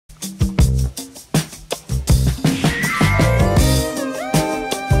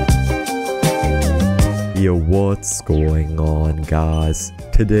Yo, what's going on, guys?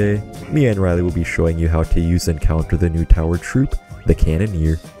 Today, me and Riley will be showing you how to use and counter the new tower troop, the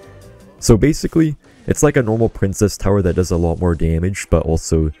Cannoneer. So basically, it's like a normal princess tower that does a lot more damage, but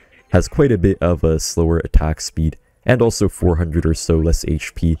also has quite a bit of a slower attack speed, and also 400 or so less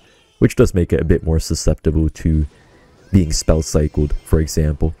HP, which does make it a bit more susceptible to being spell cycled, for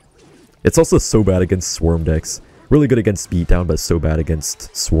example. It's also so bad against swarm decks. Really good against beatdown, but so bad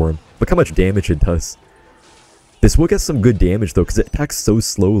against swarm. Look how much damage it does. This will get some good damage though, because it attacks so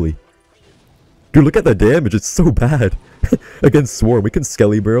slowly. Dude, look at the damage, it's so bad. Against swarm, we can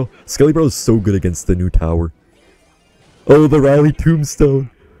Skelly Barrel. Skelly Barrel is so good against the new tower. Oh, the Riley Tombstone.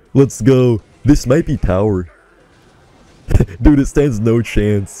 Let's go. This might be tower. Dude, it stands no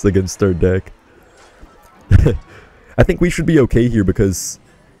chance against our deck. I think we should be okay here because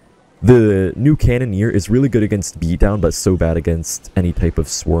the new Cannoneer is really good against beatdown, but so bad against any type of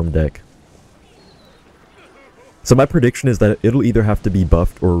swarm deck. So my prediction is that it'll either have to be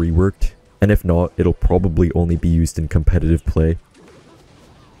buffed or reworked, and if not, it'll probably only be used in competitive play.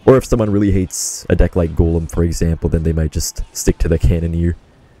 Or if someone really hates a deck like Golem, for example, then they might just stick to the Cannoneer.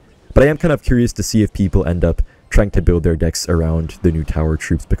 But I am kind of curious to see if people end up trying to build their decks around the new tower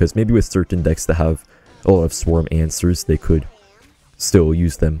troops, because maybe with certain decks that have a lot of swarm answers, they could still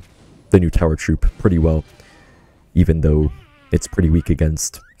use them, the new tower troop, pretty well, even though it's pretty weak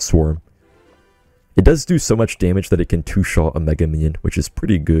against swarm. It does do so much damage that it can two-shot a Mega Minion, which is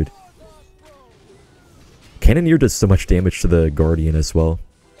pretty good. Cannoneer does so much damage to the Guardian as well.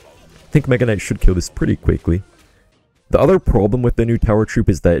 I think Mega Knight should kill this pretty quickly. The other problem with the new tower troop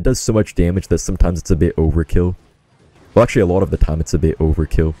is that it does so much damage that sometimes it's a bit overkill. Well, actually a lot of the time it's a bit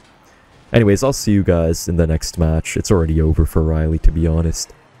overkill. Anyways, I'll see you guys in the next match. It's already over for Riley, to be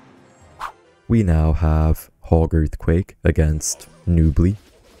honest. We now have Hog Earthquake against Noobly.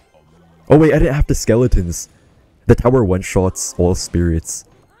 Oh wait, I didn't have the skeletons. The tower one-shots all spirits.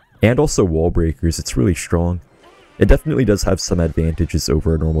 And also wall breakers, it's really strong. It definitely does have some advantages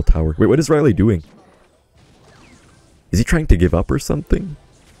over a normal tower. Wait, what is Riley doing? Is he trying to give up or something?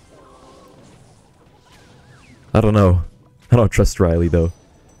 I don't know. I don't trust Riley though.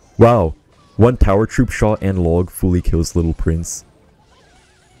 Wow, one tower troop shot and log fully kills Little Prince.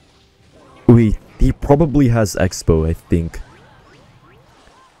 Wait, he probably has Xbow, I think.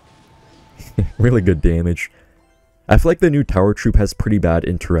 Really good damage. I feel like the new tower troop has pretty bad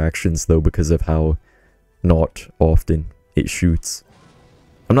interactions though because of how not often it shoots.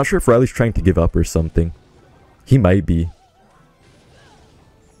 I'm not sure if Riley's trying to give up or something. He might be.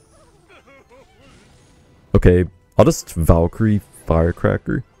 Okay, I'll just Valkyrie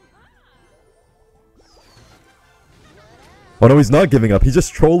Firecracker. Oh no, he's not giving up, he's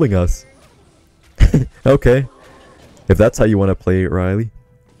just trolling us. Okay, if that's how you want to play it, Riley.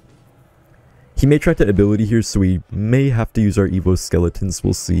 He may try to ability here, so we may have to use our Evo skeletons,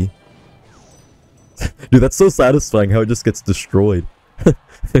 we'll see. Dude, that's so satisfying how it just gets destroyed.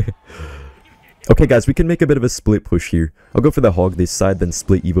 Okay guys, we can make a bit of a split push here. I'll go for the Hog this side, then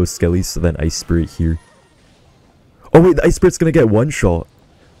split Evo Skellies, then Ice Spirit here. Oh wait, the Ice Spirit's gonna get one shot.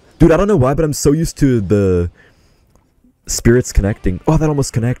 Dude, I don't know why, but I'm so used to the spirits connecting. Oh, that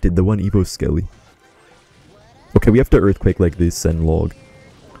almost connected, the one Evo Skelly. Okay, we have to Earthquake like this and log.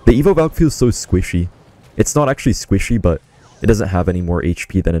 The Evo Valk feels so squishy. It's not actually squishy, but it doesn't have any more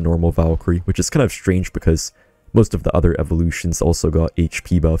HP than a normal Valkyrie, which is kind of strange because most of the other evolutions also got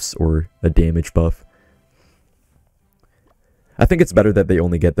HP buffs or a damage buff. I think it's better that they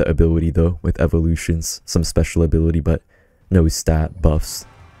only get the ability though, with evolutions. Some special ability, but no stat buffs.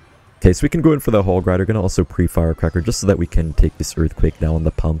 Okay, so we can go in for the Hog Rider. Gonna also pre-Firecracker just so that we can take this Earthquake now on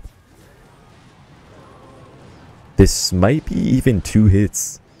the pump. This might be even 2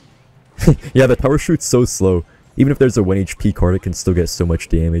 hits. Yeah, the tower shoots so slow. Even if there's a 1 HP card, it can still get so much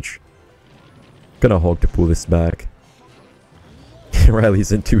damage. Gonna Hog to pull this back. Riley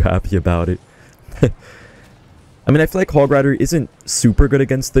isn't too happy about it. I mean, I feel like Hog Rider isn't super good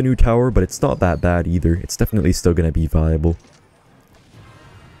against the new tower, but it's not that bad either. It's definitely still gonna be viable.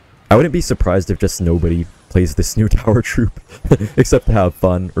 I wouldn't be surprised if just nobody plays this new tower troop, except to have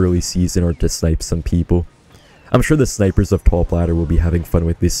fun early season or to snipe some people. I'm sure the snipers of Top Ladder will be having fun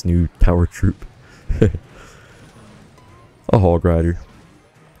with this new tower troop. A Hog Rider.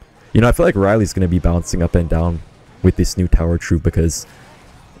 You know, I feel like Riley's going to be bouncing up and down with this new tower troop because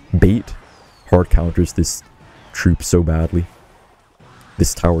Bait hard counters this troop so badly.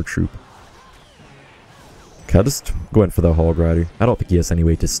 This tower troop. Okay, I'll just go in for the Hog Rider. I don't think he has any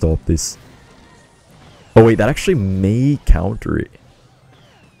way to stop this. Oh wait, that actually may counter it.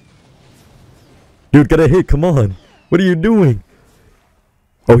 Dude, get a hit, come on. What are you doing?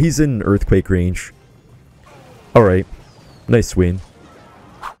 Oh, he's in Earthquake range. Alright, nice win.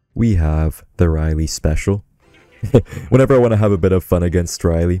 We have the Riley special. Whenever I want to have a bit of fun against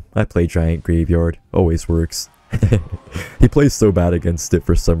Riley, I play Giant Graveyard. Always works. He plays so bad against it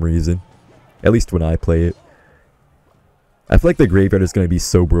for some reason. At least when I play it. I feel like the Graveyard is going to be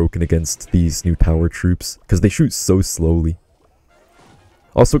so broken against these new tower troops, because they shoot so slowly.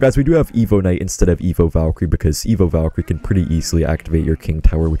 Also guys, we do have Evo Knight instead of Evo Valkyrie, because Evo Valkyrie can pretty easily activate your King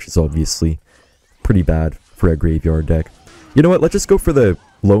Tower, which is obviously pretty bad for a Graveyard deck. You know what, let's just go for the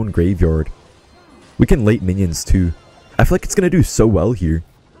Lone Graveyard. We can late minions too. I feel like it's going to do so well here.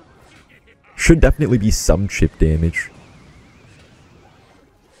 Should definitely be some chip damage.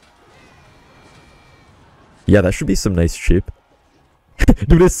 Yeah, that should be some nice chip.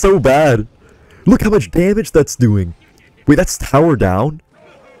 Dude, it's so bad. Look how much damage that's doing. Wait, that's tower down?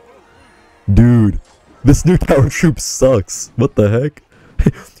 Dude, this new tower troop sucks. What the heck?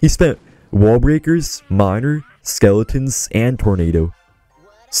 He spent wall breakers, miner, skeletons, and tornado.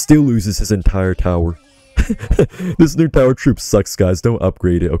 Still loses his entire tower. This new tower troop sucks, guys. Don't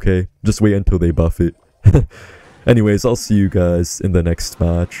upgrade it, okay? Just wait until they buff it. Anyways, I'll see you guys in the next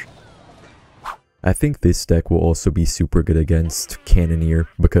match. I think this deck will also be super good against Cannoneer,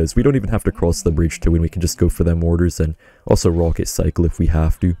 because we don't even have to cross the bridge to win. We can just go for them orders and also rocket cycle if we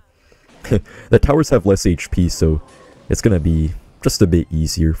have to. The towers have less HP, so it's gonna be just a bit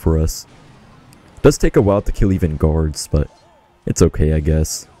easier for us. It does take a while to kill even guards, but it's okay, I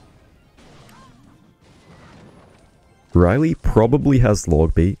guess. Riley probably has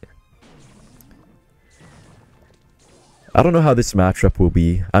Logbait. I don't know how this matchup will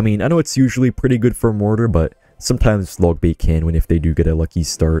be. I mean, I know it's usually pretty good for Mortar, but sometimes Logbait can win if they do get a lucky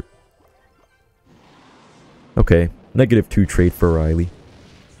start. Okay, -2 trade for Riley.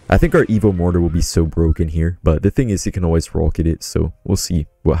 I think our Evo Mortar will be so broken here, but the thing is he can always rocket it, so we'll see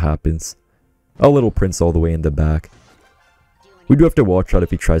what happens. A little Prince all the way in the back. We do have to watch out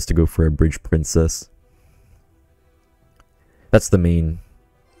if he tries to go for a Bridge Princess. That's the main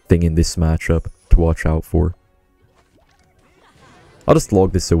thing in this matchup to watch out for. I'll just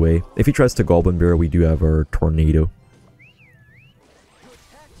log this away. If he tries to Goblin Barrel, we do have our Tornado.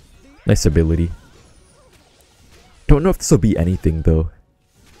 Nice ability. Don't know if this will be anything though.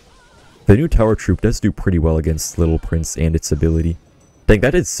 The new Tower Troop does do pretty well against Little Prince and its ability. Dang,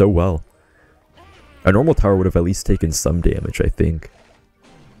 that did so well. A normal tower would have at least taken some damage, I think.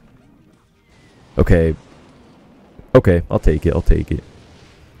 Okay. Okay, I'll take it, I'll take it.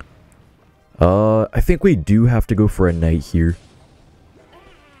 I think we do have to go for a knight here.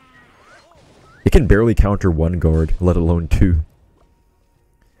 It can barely counter one guard, let alone two.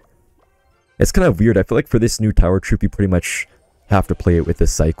 It's kind of weird. I feel like for this new tower troop, you pretty much have to play it with a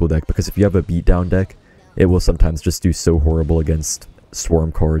cycle deck, because if you have a beatdown deck, it will sometimes just do so horrible against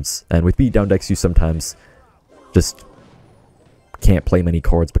swarm cards. And with beatdown decks, you sometimes just can't play many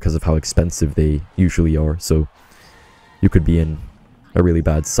cards because of how expensive they usually are. So you could be in a really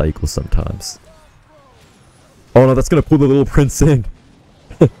bad cycle sometimes. Oh no, that's gonna pull the Little Prince in.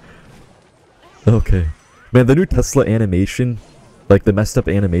 Okay. Man, the new Tesla animation, like the messed up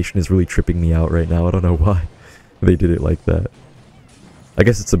animation, is really tripping me out right now. I don't know why they did it like that. I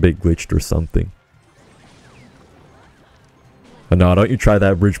guess it's a bit glitched or something. Oh, no, don't you try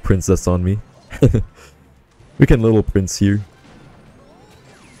that Bridge Princess on me. We can Little Prince here.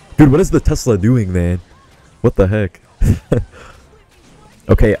 Dude, what is the Tesla doing, man? What the heck?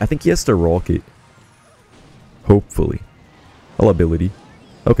 Okay, I think he has to rocket. Hopefully. All ability.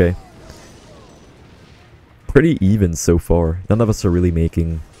 Okay. Pretty even so far. None of us are really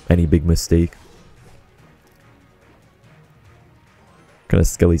making any big mistake. Kinda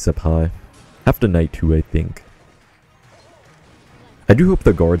Skelly's up high. Have to Knight too, I think. I do hope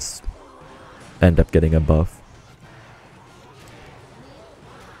the guards end up getting a buff.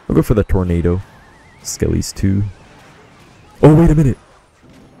 I'll go for the Tornado. Skelly's too. Oh, wait a minute.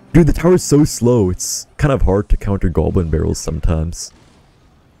 Dude, the tower's so slow. It's kind of hard to counter Goblin Barrels sometimes.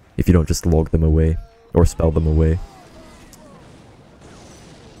 If you don't just log them away. Or spell them away.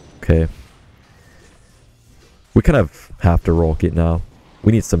 Okay. We kind of have to rocket now.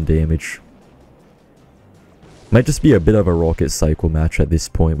 We need some damage. Might just be a bit of a rocket cycle match at this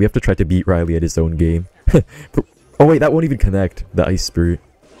point. We have to try to beat Riley at his own game. Oh wait, that won't even connect. The Ice Spirit.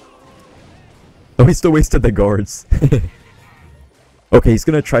 Oh, he still wasted the guards. Okay, he's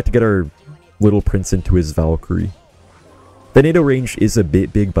gonna try to get our Little Prince into his Valkyrie. The NATO range is a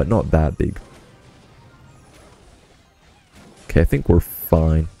bit big, but not that big. Okay, I think we're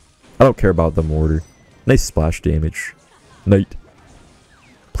fine. I don't care about the mortar. Nice splash damage. Knight.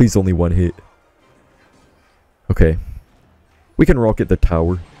 Please only one hit. Okay. We can rocket the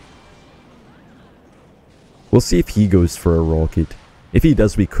tower. We'll see if he goes for a rocket. If he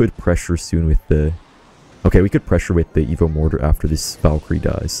does, we could pressure soon with the... Okay, we could pressure with the Evo Mortar after this Valkyrie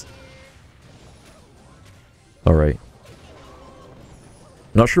dies. Alright.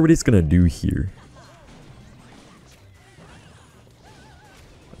 Not sure what he's gonna do here.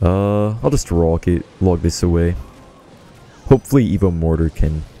 I'll just rocket, log this away. Hopefully Evo Mortar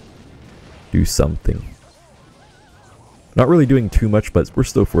can do something. Not really doing too much, but we're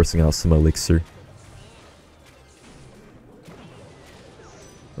still forcing out some elixir.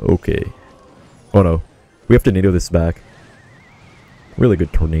 Okay. Oh no. We have to tornado this back. Really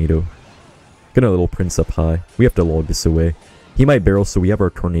good tornado. Get a little prince up high. We have to log this away. He might barrel, so we have our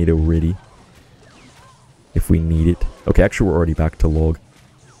tornado ready. If we need it. Okay, actually we're already back to log.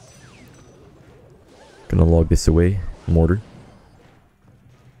 Gonna log this away. Mortar.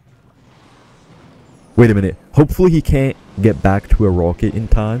 Wait a minute. Hopefully he can't get back to a rocket in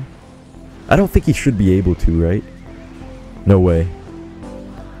time. I don't think he should be able to, right? No way.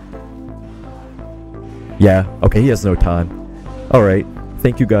 Yeah, okay, he has no time. Alright,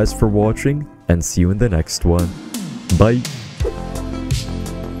 thank you guys for watching, and see you in the next one. Bye!